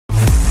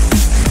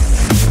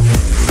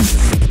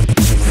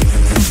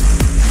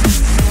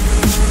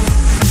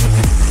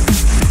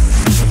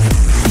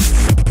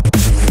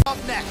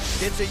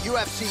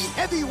UFC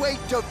Heavyweight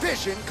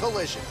Division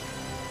collision.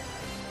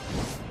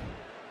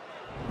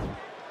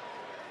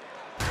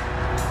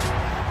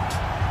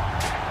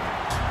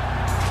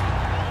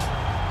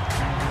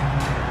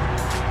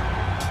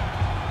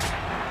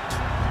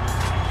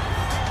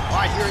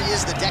 Here he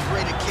is, the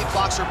decorated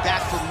kickboxer,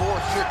 back for more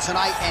here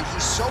tonight, and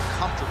he's so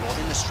comfortable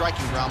in the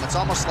striking realm. It's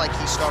almost like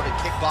he started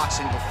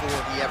kickboxing before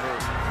he ever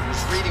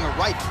was reading or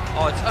writing.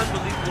 Oh, it's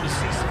unbelievable to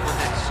see someone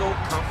that's so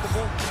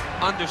comfortable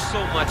under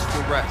so much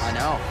duress. I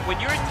know. When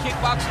you're in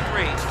kickboxing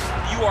range,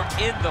 you are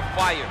in the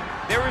fire.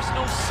 There is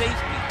no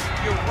safety.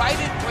 You're right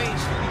in range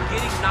to be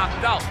getting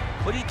knocked out,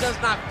 but he does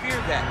not fear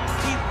that.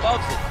 He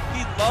loves it.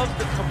 He loves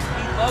the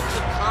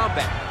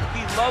combat.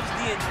 He loves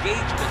the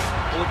engagement.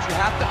 But what you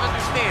have to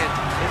understand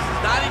is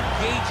he's not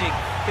engaging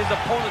his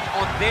opponents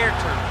on their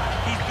terms.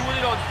 He's doing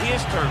it on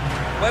his terms.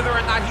 Whether or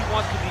not he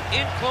wants to be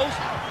in close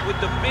with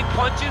the big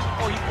punches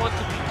or he wants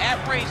to be at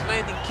range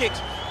landing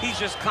kicks, he's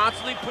just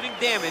constantly putting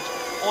damage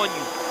on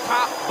you.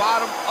 Top,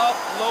 bottom, up,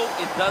 low,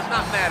 it does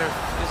not matter.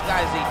 This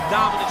guy is a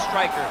dominant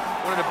striker,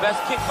 one of the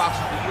best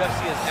kickboxers the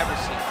UFC has ever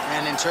seen.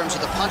 And in terms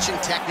of the punching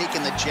technique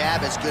and the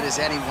jab, as good as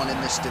anyone in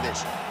this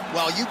division.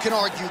 Well, you can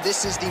argue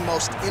this is the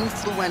most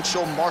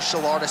influential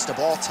martial artist of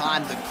all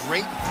time, the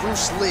great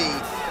Bruce Lee,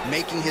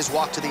 making his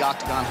walk to the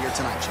octagon here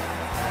tonight, Jim.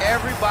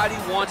 Everybody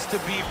wants to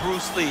be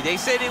Bruce Lee. They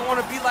say they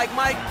want to be like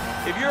Mike.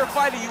 If you're a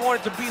fighter, you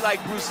want it to be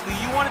like Bruce Lee.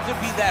 You want it to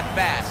be that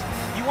fast.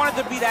 You want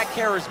it to be that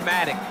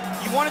charismatic.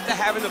 You want it to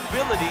have an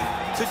ability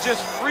to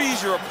just freeze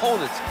your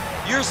opponents.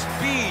 Your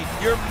speed,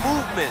 your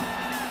movement,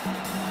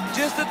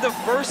 just the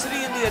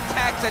diversity in the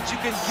attacks that you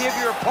can give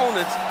your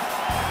opponents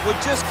would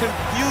just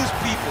confuse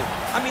people.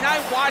 I mean, I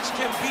watched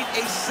him beat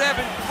a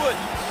 7-foot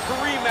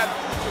Kareem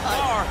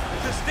Abdul-Jabbar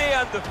to stay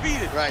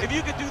undefeated. Right. If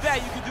you could do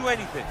that, you could do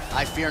anything.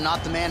 I fear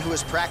not the man who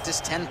has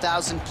practiced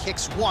 10,000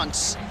 kicks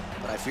once,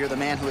 but I fear the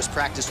man who has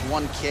practiced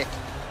one kick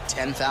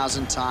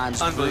 10,000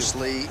 times. Bruce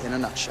Lee in a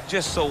nutshell.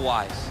 Just so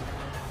wise.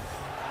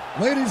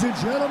 Ladies and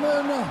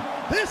gentlemen,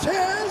 this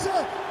is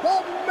the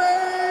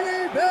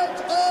main event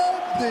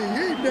of the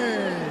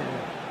evening.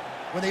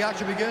 When the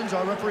action begins,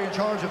 our referee in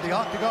charge of the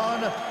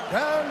octagon,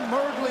 Dan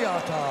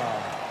Mergliata.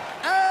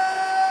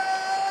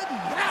 And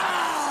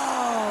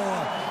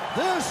now,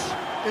 this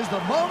is the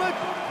moment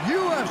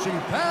UFC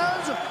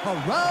fans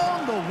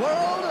around the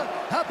world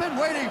have been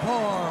waiting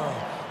for.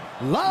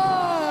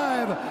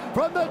 Live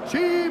from the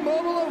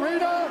T-Mobile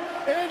Arena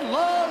in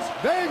Las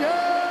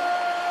Vegas.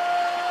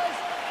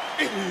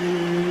 It's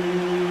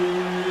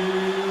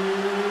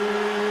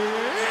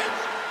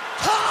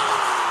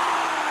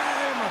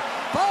time!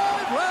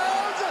 5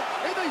 rounds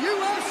in the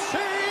UFC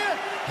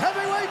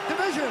Heavyweight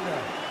Division.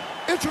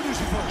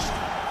 Introducing first,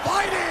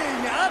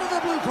 fighting out of the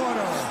blue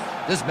corner.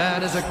 This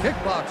man is a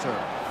kickboxer,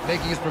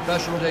 making his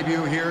professional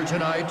debut here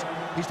tonight.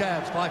 He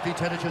stands 5 feet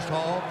 10 inches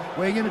tall,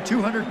 weighing in at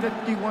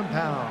 251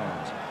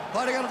 pounds.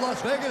 Fighting out of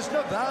Las Vegas,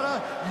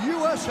 Nevada,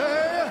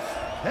 USA,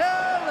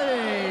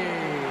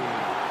 Kelly.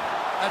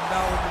 And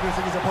now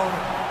introducing his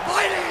opponent,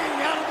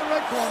 fighting out of the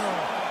red corner.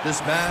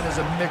 This man is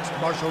a mixed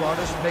martial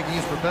artist, making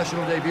his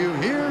professional debut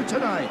here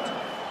tonight.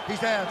 He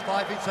stands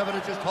 5 feet 7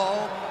 inches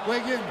tall,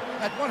 weighing in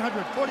at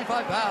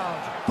 145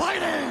 pounds.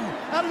 Fighting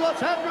out of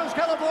Los Angeles,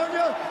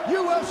 California,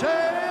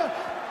 USA,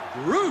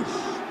 Bruce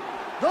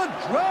the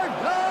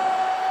Dragon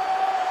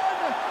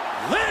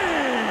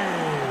Lee!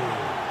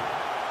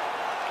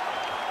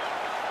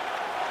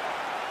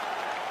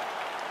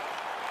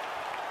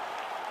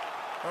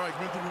 All right,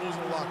 going through the rules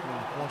in the locker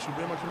room. I want you to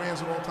obey my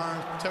commands at all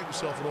times, protect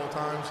yourself at all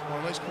times. I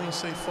want a nice, clean,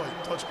 safe fight.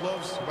 Touch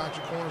gloves, back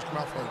your corners, come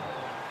out fighting.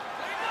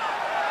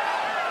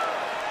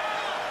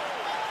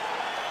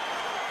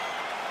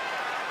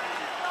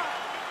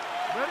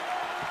 Ready?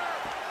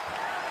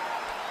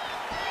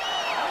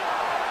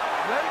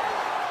 Ready?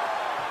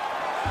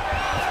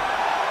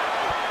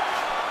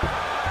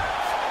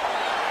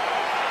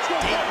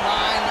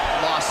 Dateline,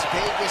 Las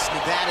Vegas,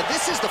 Nevada.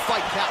 This is the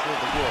fight capital of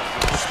the world.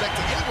 With respect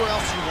to anywhere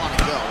else you want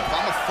to go, if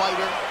I'm a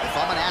fighter, if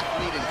I'm an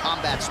athlete in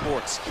combat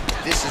sports,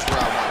 this is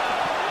where I want to go.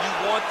 You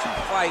want to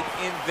fight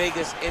in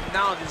Vegas, and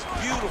now this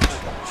beautiful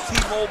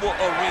T-Mobile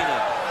Arena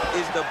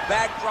is the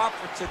backdrop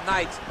for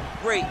tonight's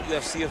great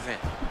UFC event.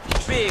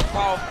 Big,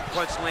 powerful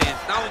punch lands.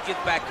 Now we get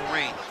back to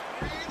range.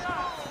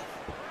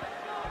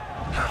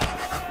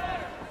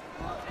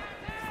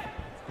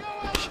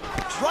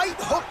 Right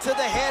hook to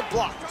the head,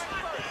 blocked.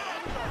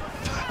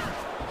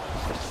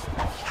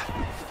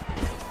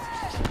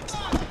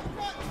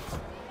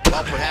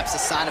 Well, perhaps a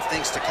sign of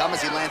things to come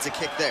as he lands a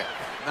kick there.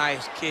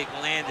 Nice kick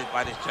landed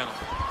by this gentleman.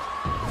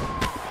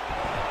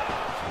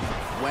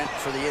 Went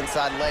for the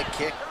inside leg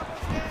kick.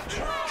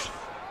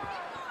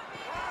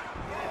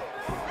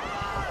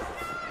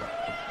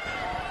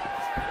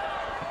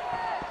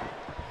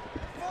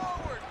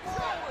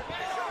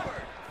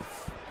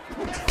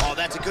 Oh,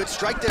 that's a good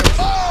strike there.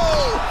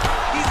 Oh!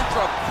 He's in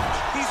trouble.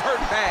 He's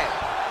hurt bad.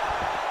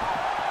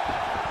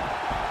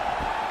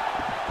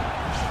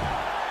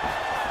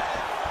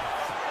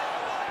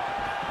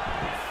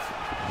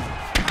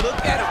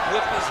 Look at him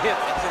whip his hip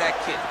into that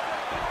kick.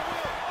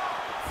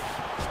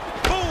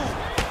 Boom!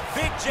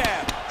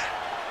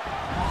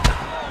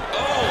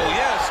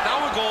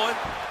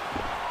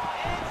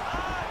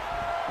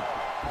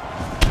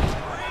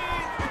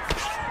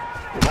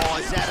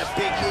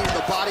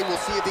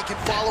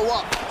 can follow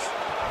up.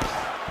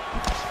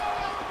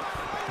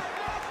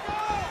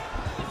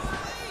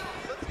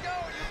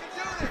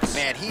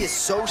 Man, he is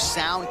so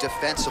sound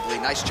defensively.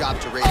 Nice job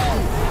to raise him. What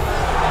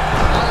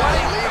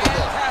a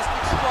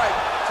fantastic strike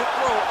to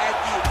throw at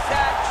the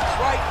exact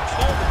right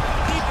moment.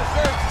 He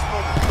deserves this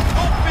moment.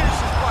 Don't finish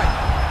his fight.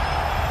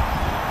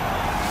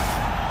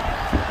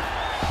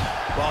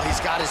 Well,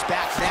 he's got his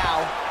back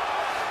now.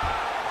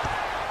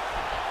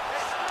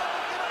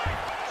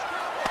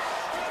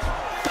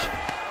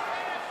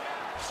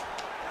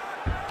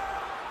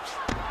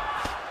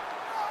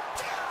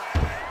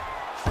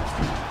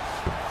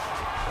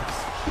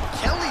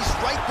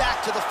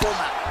 Back to the full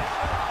mount.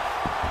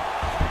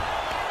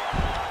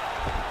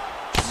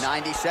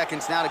 90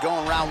 seconds now to go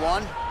in round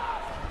one.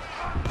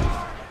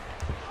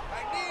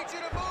 I need you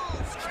to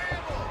move,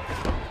 scramble.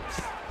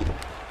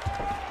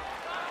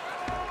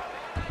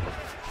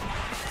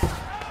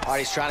 All right,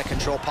 he's trying to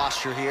control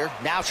posture here.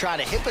 Now trying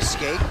to hip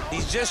escape.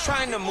 He's just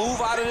trying to move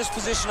out of this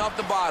position off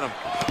the bottom.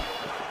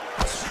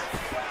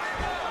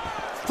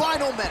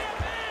 Final minute.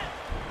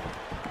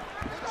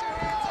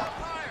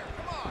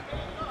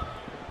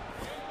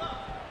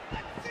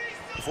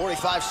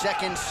 45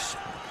 seconds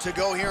to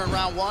go here in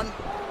round one.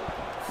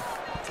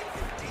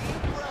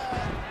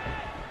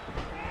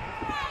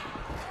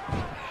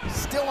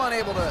 Still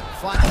unable to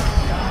find the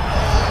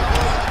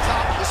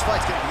top. This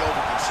fight's gonna be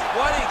over.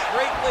 What a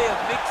great way of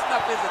mixing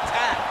up his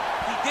attack.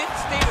 He didn't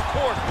stay the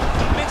course.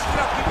 He mixed it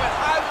up. He went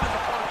high when his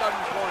opponent thought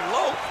he was going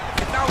low,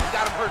 and now he's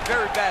got him hurt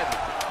very badly.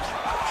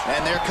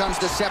 And there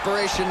comes the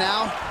separation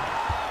now.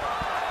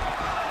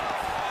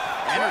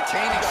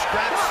 Entertaining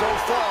scrap so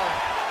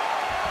far.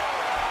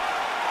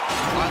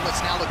 All right,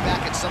 let's now look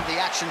back at some of the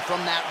action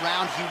from that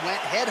round. He went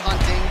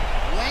headhunting,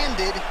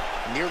 landed,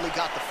 nearly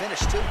got the finish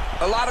too.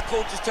 A lot of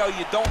coaches tell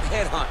you don't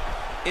headhunt.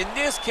 In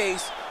this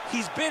case,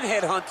 he's been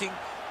headhunting,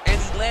 and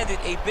he landed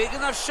a big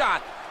enough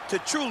shot to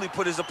truly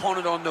put his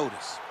opponent on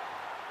notice.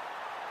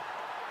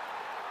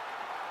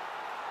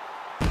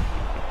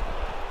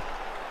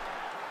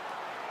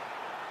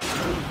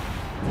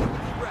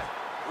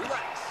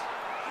 Relax.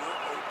 You're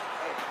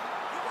okay.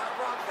 You got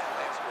rocked that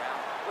last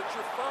round, but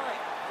you're fine.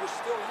 We're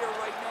still here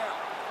right now.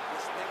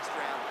 This next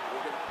round,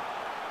 we're gonna...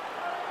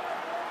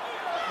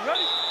 You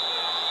ready?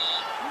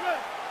 You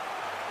ready?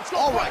 Let's go.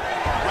 All right,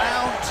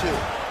 round two.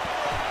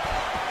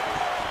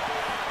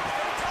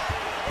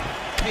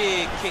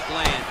 Big kick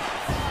land.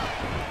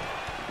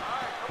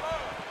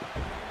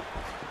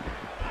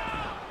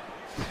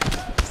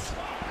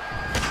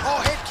 Oh,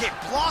 head kick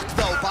blocked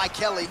though by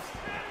Kelly.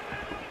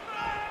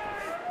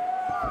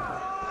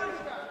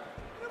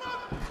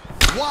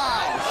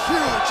 Wow,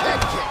 huge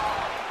head kick.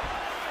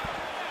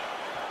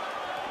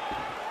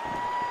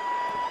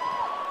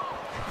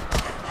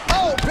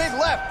 Oh, big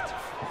left.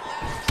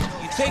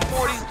 You take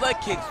more of these leg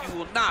kicks, you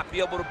will not be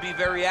able to be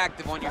very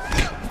active on your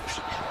feet.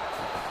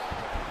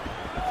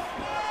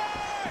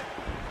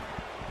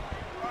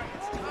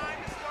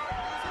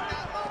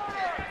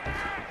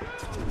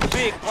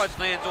 Big punch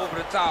lands over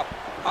the top.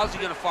 How's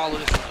he gonna follow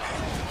this one?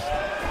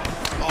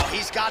 Oh,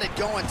 he's got it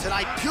going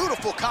tonight.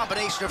 Beautiful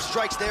combination of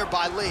strikes there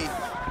by Lee.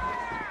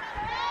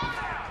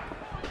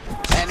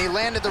 And he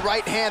landed the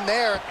right hand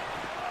there.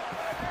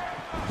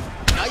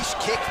 Nice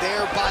kick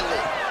there by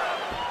Lee.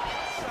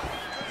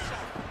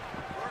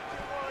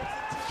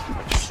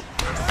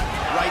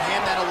 Right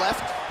hand, then a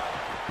left.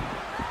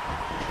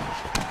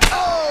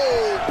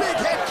 Oh, big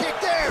head kick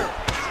there.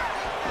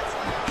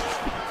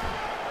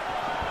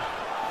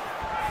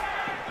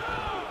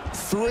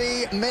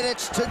 Three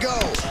minutes to go.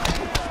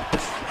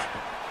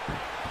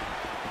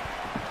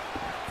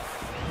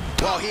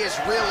 Well, he has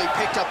really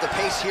picked up the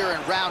pace here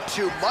in round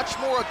two. Much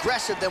more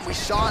aggressive than we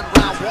saw in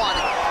round one,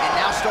 and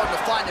now starting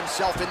to find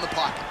himself in the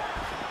pocket.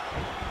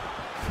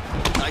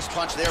 Nice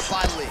punch there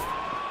by Lee.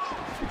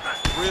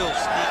 Real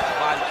sneaky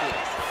body kick.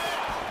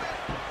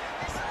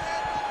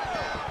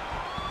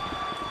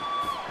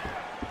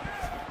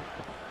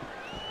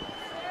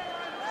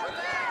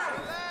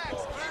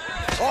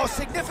 Oh,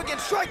 significant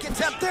strike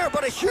attempt there,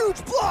 but a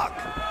huge block.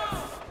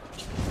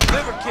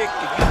 Liver kick,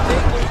 if you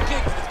take those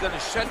kicks, it's gonna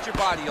shut your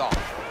body off.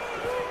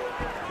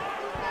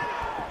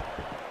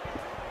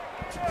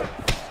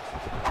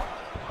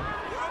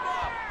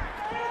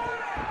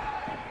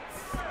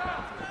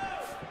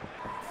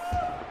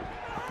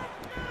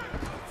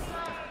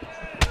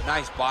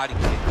 Nice body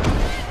kick.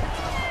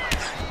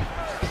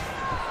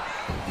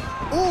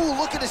 Ooh,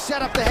 looking to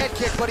set up the head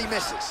kick, but he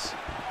misses.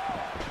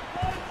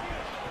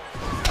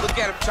 Look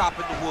at him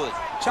chopping the wood.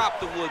 Chop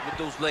the wood with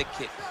those leg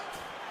kicks.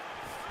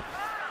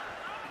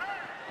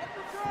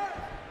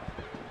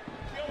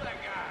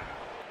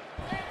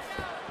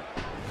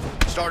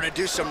 Starting to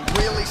do some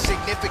really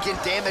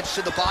significant damage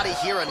to the body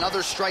here.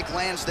 Another strike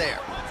lands there.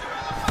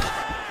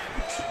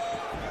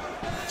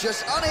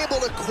 Just unable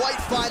to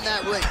quite find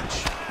that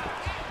range.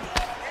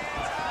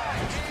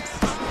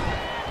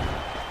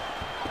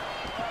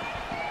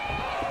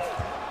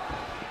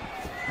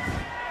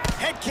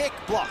 Head kick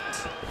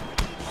blocked.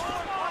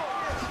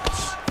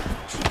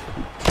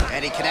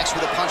 And he connects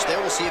with a punch there.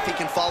 We'll see if he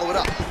can follow it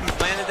up. He's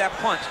landed that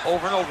punch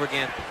over and over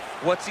again.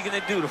 What's he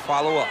gonna do to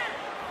follow up?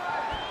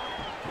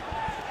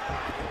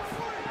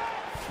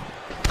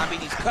 I mean,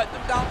 he's cutting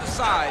them down to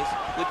size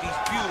with these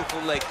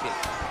beautiful leg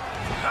kicks.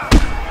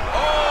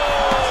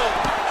 Oh!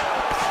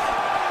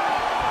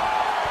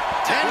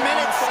 10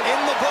 minutes in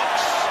the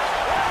books.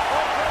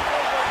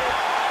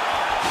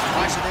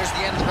 All right, so there's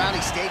the end of the round.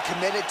 He stayed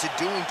committed to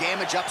doing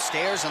damage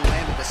upstairs and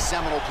landed a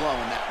seminal blow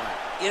in that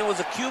round. It was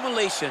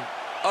accumulation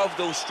of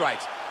those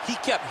strikes. He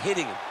kept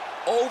hitting him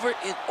over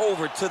and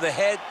over to the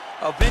head.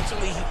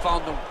 Eventually, he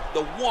found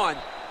the one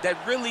that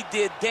really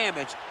did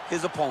damage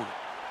his opponent.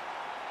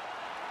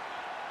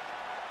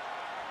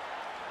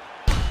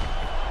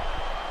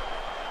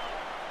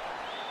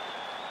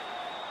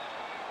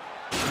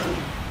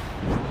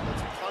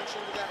 Punch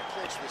into that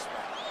clinch this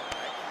round.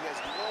 Right? He has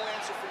no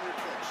answer for your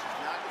clinch. He's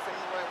not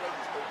defending the right way.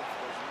 He's open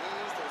for those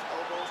knees, those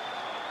elbows.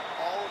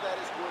 All of that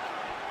is working.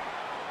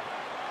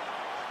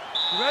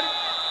 You ready?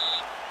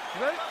 You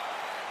ready?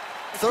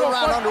 Third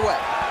round underway.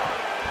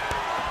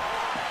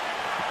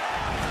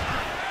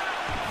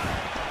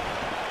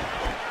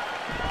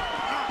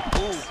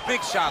 Ooh,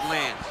 big shot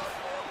lands.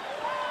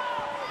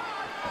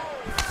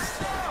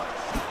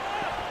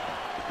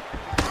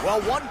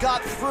 Well, one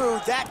got through.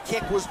 That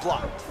kick was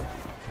blocked.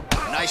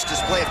 Nice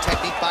display of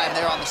technique by him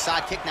there on the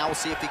side kick. Now we'll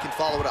see if he can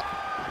follow it up.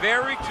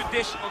 Very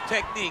traditional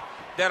technique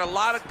that a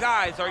lot of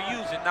guys are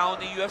using now in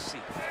the UFC.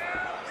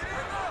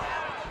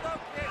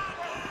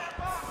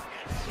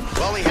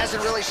 Well, he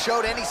hasn't really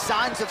showed any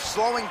signs of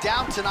slowing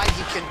down tonight.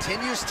 He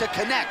continues to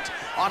connect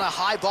on a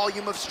high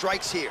volume of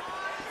strikes here.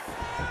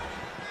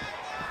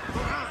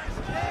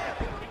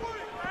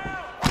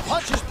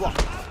 Punch is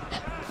blocked.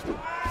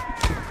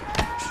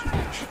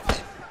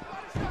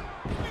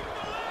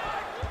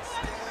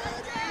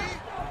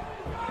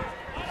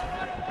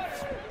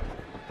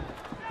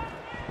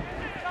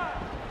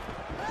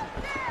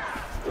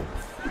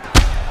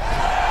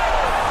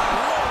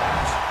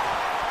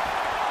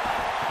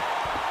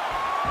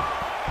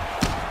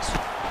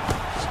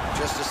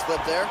 Just a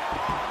slip there.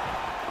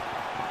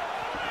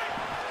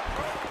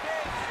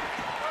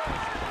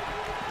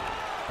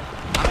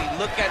 I mean,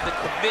 look at the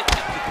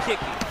commitment to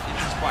kicking in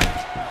this fight.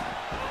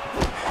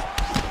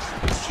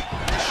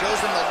 Shows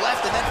him the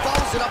left and then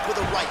follows it up with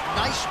a right.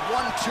 Nice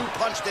 1-2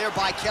 punch there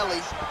by Kelly.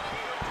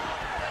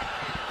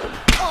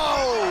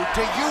 Oh,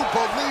 do you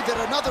believe that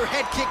another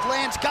head kick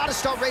lands? Got to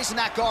start raising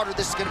that guard or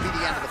this is going to be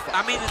the end of the fight.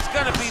 I mean, it's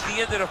going to be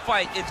the end of the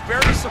fight. It's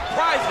very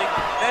surprising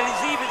that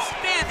he's even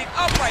standing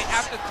upright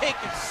after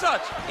taking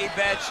such a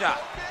bad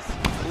shot.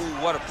 Ooh,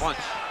 what a punch.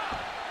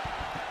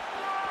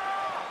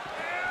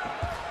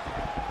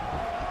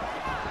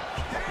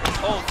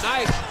 Oh,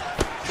 nice.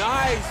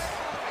 Nice.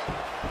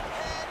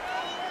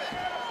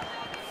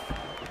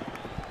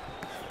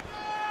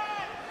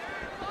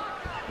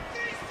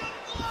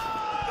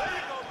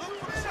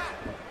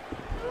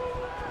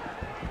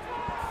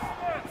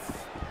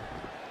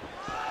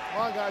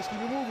 Come on, guys, keep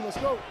it moving. Let's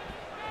go.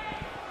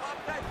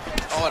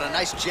 Oh, and a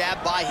nice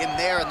jab by him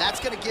there, and that's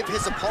going to give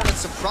his opponent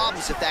some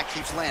problems if that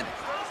keeps landing.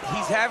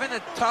 He's having a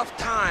tough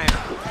time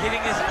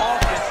getting his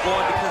offense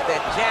going because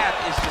that jab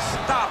is just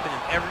stopping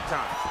him every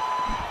time.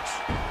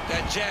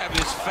 That jab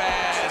is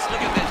fast. Look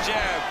at that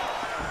jab.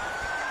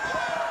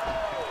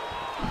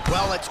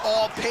 Well, it's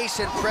all pace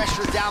and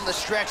pressure down the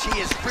stretch. He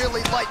is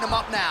really lighting him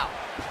up now.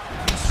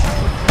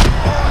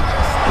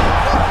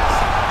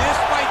 This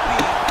might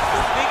be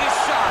the biggest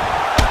shot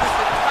of this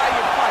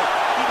entire fight.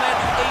 He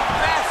landed a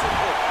massive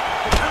hook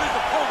to put his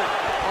opponent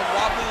on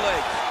wobbly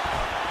legs.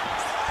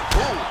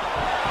 Ooh.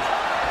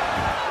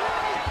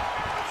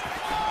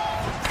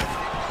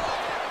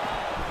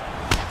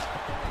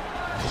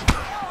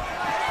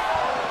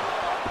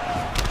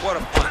 What a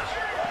punch.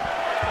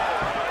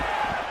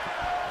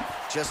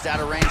 Just out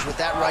of range with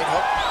that right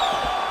hook.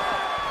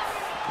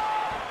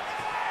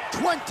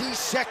 20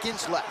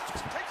 seconds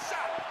left.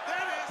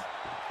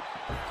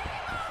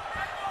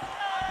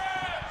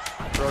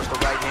 Throws the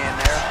right hand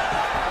there.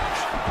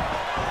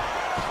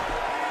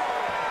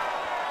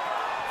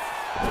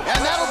 And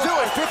that'll do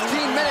it.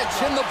 15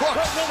 minutes in the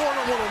books.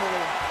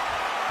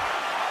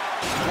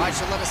 All right,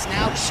 so let us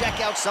now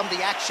check out some of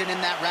the action in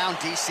that round,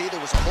 DC. There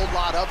was a whole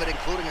lot of it,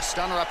 including a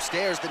stunner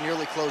upstairs that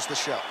nearly closed the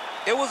show.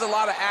 It was a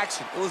lot of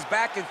action. It was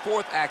back and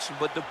forth action,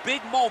 but the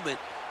big moment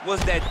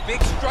was that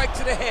big strike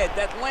to the head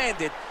that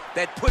landed,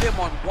 that put him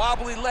on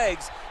wobbly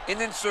legs,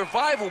 and in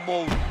survival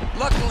mode,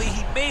 luckily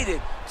he made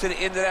it to the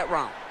end of that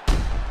round.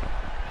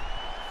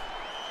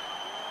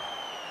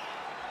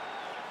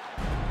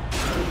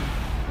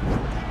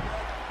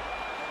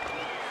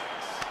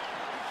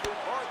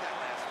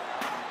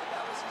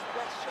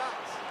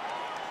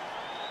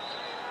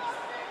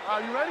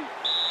 Are you ready?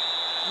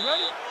 You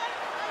ready?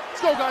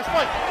 Let's go, guys,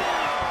 fight.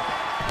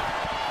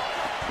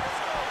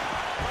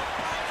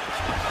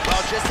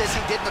 Well, just as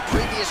he did in the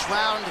previous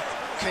round,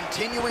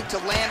 continuing to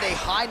land a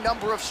high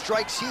number of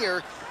strikes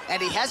here,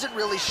 and he hasn't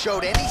really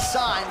showed any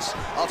signs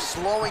of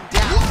slowing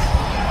down.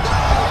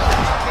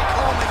 Kick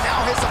home, and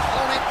now his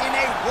opponent in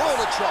a world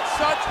of trouble.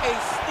 Such a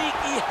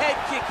sneaky head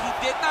kick. He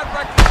did not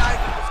recognize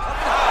it was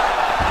coming high,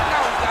 and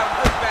now he's got him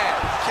hurt bad.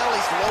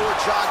 Kelly's lower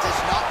jaw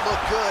does not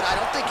look good. I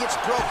don't think it's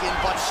broken,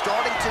 but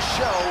starting to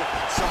show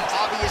some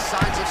obvious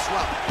signs of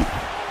swelling.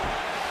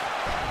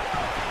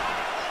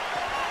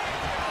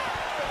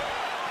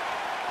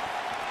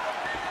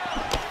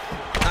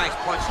 Nice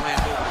punch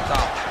lands over the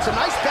top. Some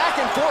nice back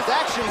and forth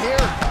action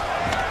here.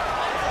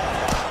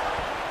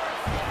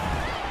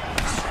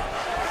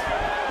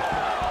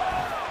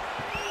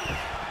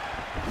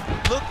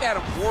 Look at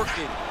him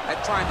working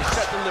at trying to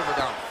shut the liver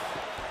down.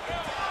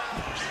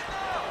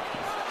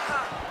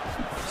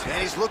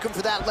 And he's looking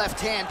for that left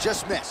hand,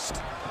 just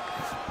missed.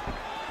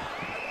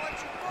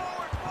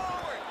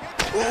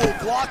 Ooh,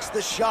 blocks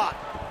the shot.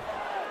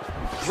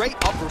 Great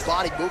upper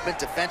body movement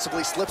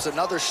defensively, slips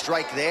another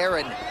strike there,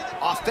 and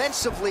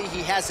offensively,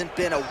 he hasn't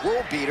been a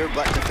world beater,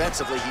 but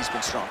defensively, he's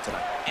been strong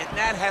tonight. And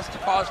that has to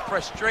cause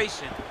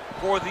frustration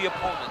for the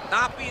opponent.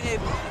 Not being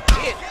able to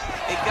hit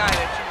a guy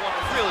that you want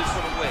to really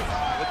put away.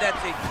 But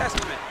that's a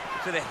testament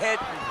to the head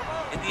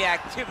movement and the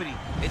activity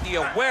and the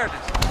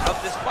awareness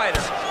of this fighter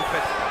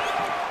defensively.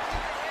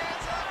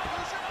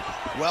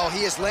 Well,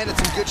 he has landed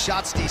some good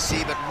shots,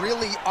 DC, but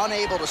really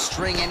unable to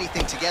string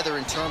anything together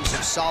in terms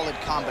of solid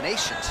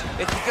combinations.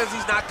 It's because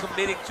he's not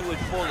committing to it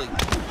fully.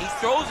 He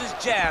throws his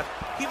jab.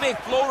 He may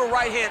float a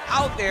right hand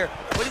out there,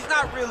 but he's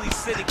not really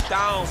sitting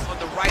down on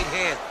the right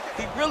hand.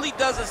 He really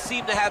doesn't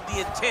seem to have the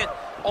intent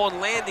on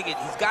landing it.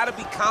 He's got to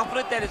be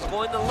confident that it's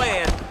going to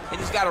land, and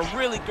he's got to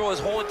really throw his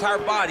whole entire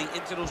body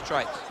into those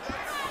strikes.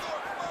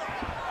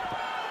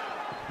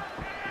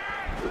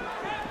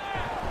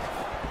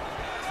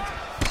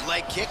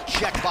 Leg kick,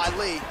 checked by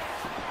Lee.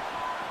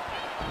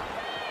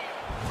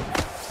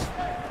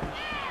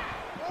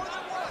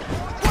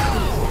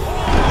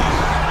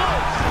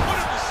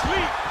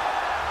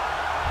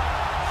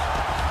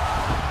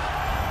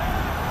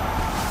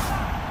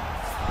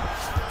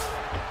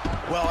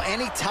 Well,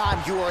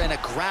 anytime you are in a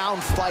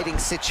ground fighting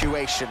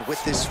situation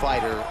with this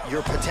fighter,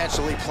 you're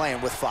potentially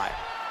playing with fire.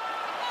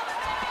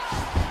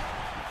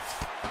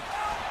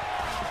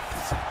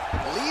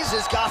 Lee's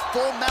has got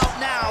full mount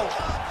now.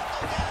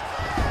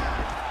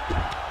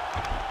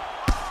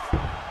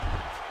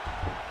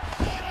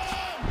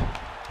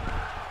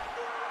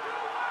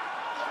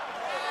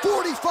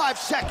 45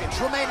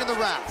 seconds remain in the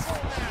round.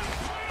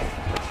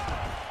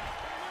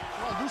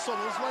 Come on, do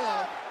something. Let's lay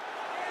on.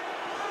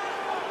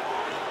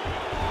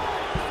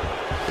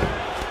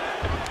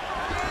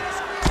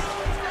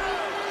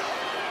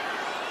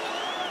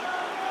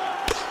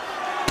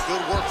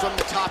 Good work from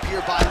the top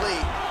here by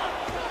Lee.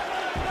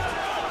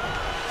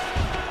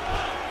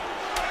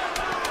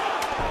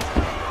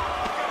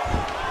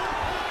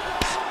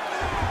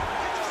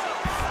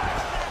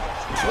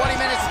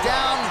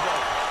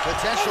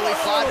 Potentially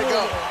 5 to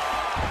go.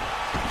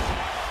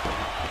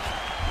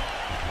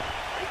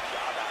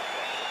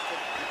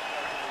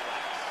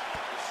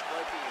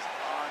 Striking is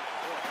on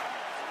point.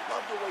 I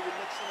love the way you're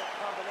mixing up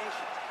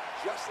combinations,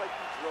 just like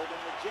you drilled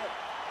in the gym.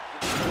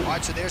 All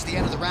right, so there's the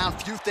end of the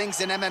round. Few things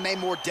in MMA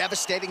more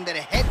devastating than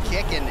a head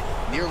kick, and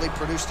nearly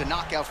produced a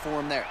knockout for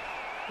him there.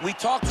 We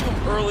talked to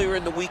him earlier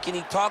in the week, and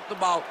he talked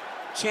about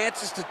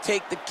chances to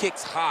take the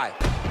kicks high.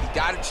 He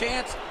got a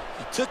chance,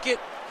 he took it,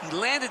 he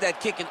landed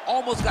that kick and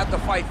almost got the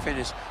fight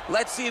finished.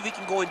 Let's see if he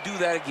can go and do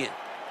that again.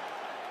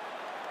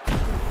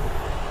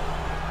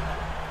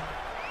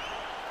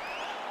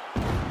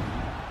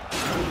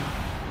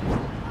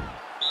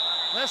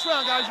 Last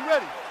round, guys. You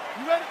ready?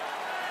 You ready?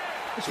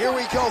 Here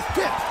we go,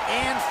 5th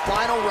and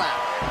final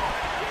round.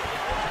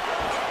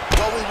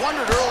 Well, we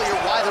wondered earlier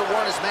why there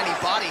weren't as many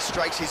body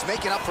strikes. He's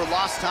making up for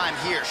lost time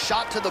here.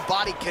 Shot to the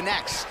body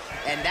connects,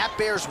 and that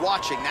bears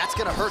watching. That's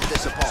going to hurt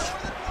this opponent.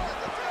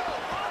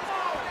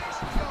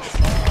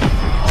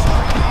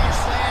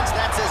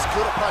 That's as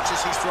good a punch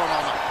as he's thrown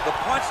all night. The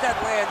punch that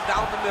lands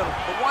down the middle,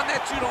 the one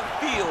that you don't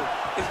feel,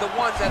 is the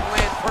ones that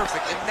land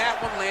perfect, and that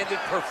one landed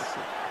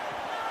perfectly.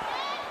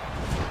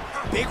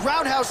 Big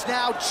roundhouse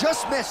now,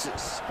 just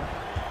misses.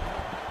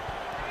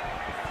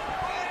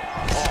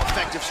 Oh,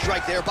 effective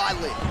strike there by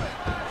Lee.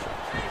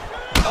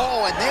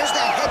 Oh, and there's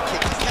that head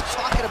kick. He kept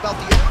talking about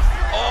the...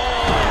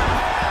 Oh!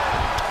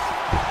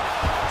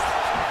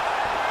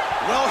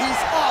 Well,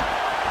 he's up,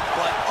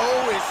 but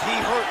oh, is he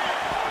hurt.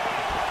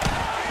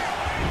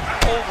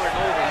 Over and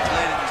over, he's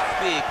landing these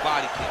big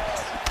body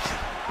kicks.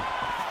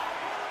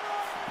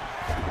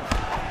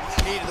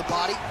 Knee to the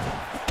body.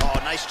 Oh,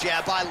 nice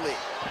jab by Lee.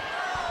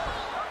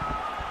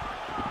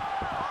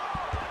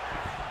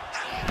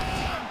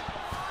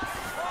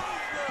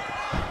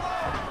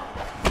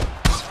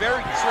 It's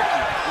very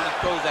tricky when he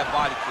throws that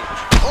body kick.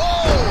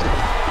 Oh!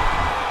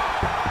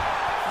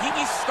 He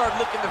needs to start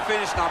looking to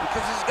finish now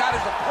because he's got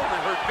his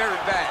opponent hurt very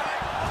bad.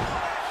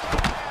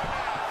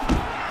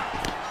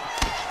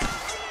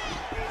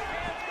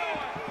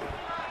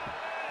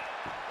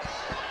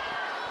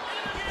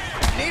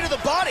 Knee to the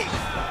body.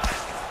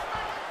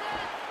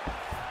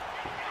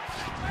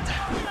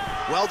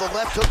 Well, the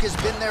left hook has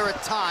been there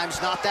at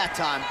times, not that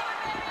time.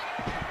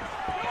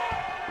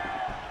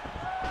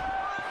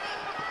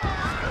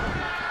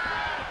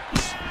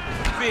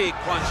 Big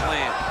punch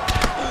lands.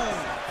 Ooh.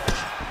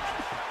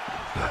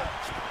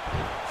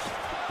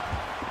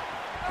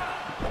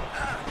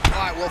 All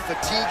right, well,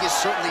 fatigue is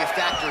certainly a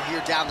factor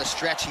here down the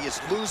stretch. He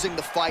is losing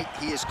the fight.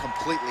 He is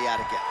completely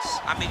out of gas.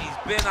 I mean, he's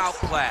been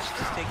outclassed.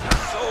 He's taken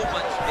so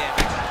much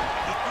damage.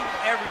 He threw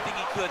everything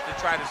he could to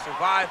try to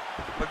survive,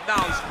 but now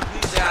he's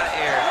completely out of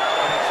air,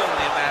 and it's only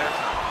a matter of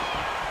time.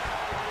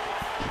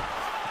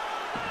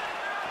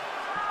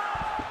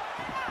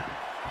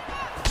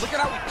 Look at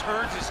how he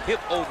turns his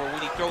hip over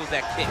when he throws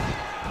that kick.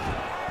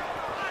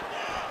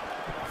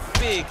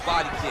 Big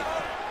body kick.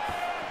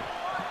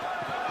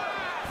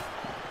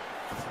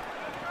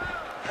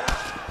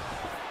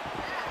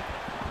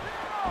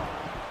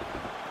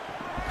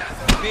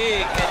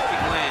 Big head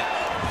kick lands.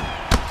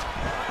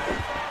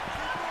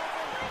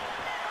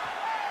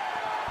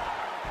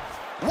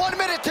 One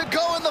minute to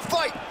go in the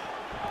fight.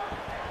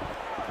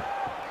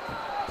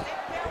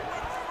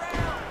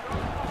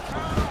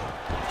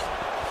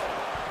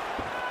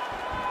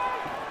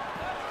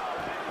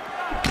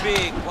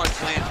 Big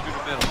punch lands through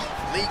the middle.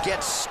 Lee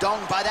gets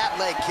stung by that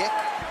leg kick.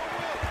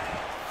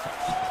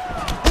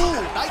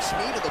 Ooh, nice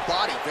knee to the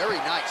body, very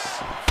nice.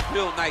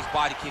 Real nice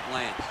body kick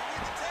lands.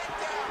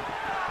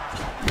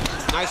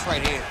 Nice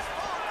right hand.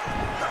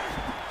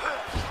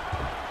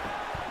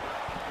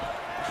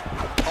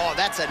 Oh,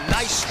 that's a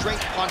nice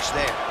straight punch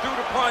there. Threw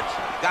the punch,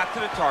 got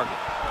to the target.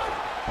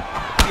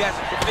 He has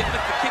a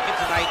commitment to kicking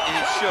tonight, and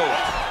it shows.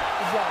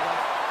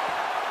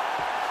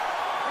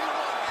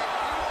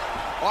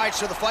 All right,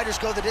 so the fighters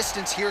go the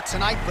distance here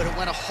tonight, but it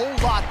went a whole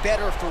lot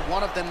better for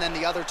one of them than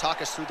the other.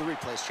 Talk us through the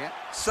replays, champ.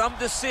 Some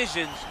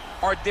decisions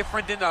are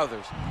different than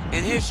others,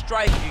 and his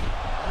striking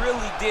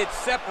really did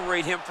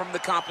separate him from the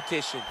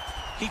competition.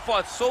 He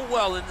fought so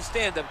well in the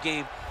stand-up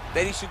game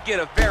that he should get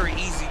a very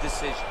easy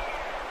decision.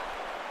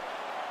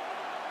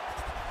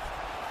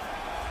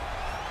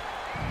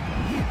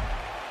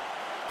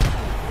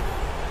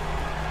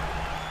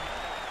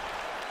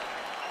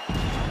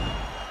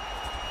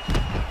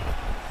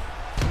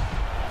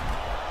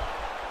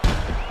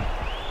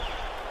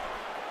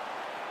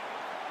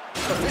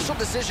 Official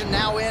decision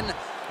now in.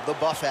 The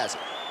buff has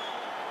it.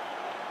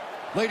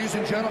 Ladies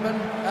and gentlemen,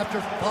 after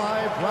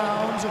 5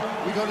 rounds,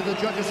 we go to the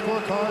judges'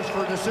 scorecards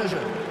for a decision.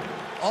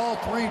 All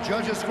 3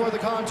 judges score the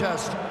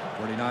contest,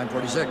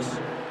 49-46.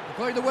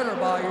 Declaring the winner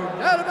by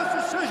unanimous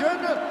decision,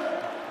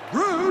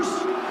 Bruce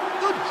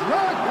the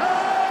Dragon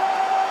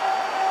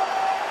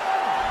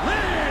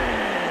Lee!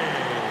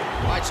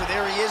 All right, so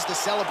there he is, the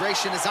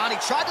celebration is on. He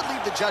tried to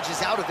leave the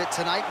judges out of it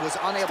tonight, was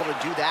unable to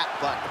do that,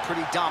 but a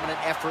pretty dominant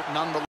effort nonetheless.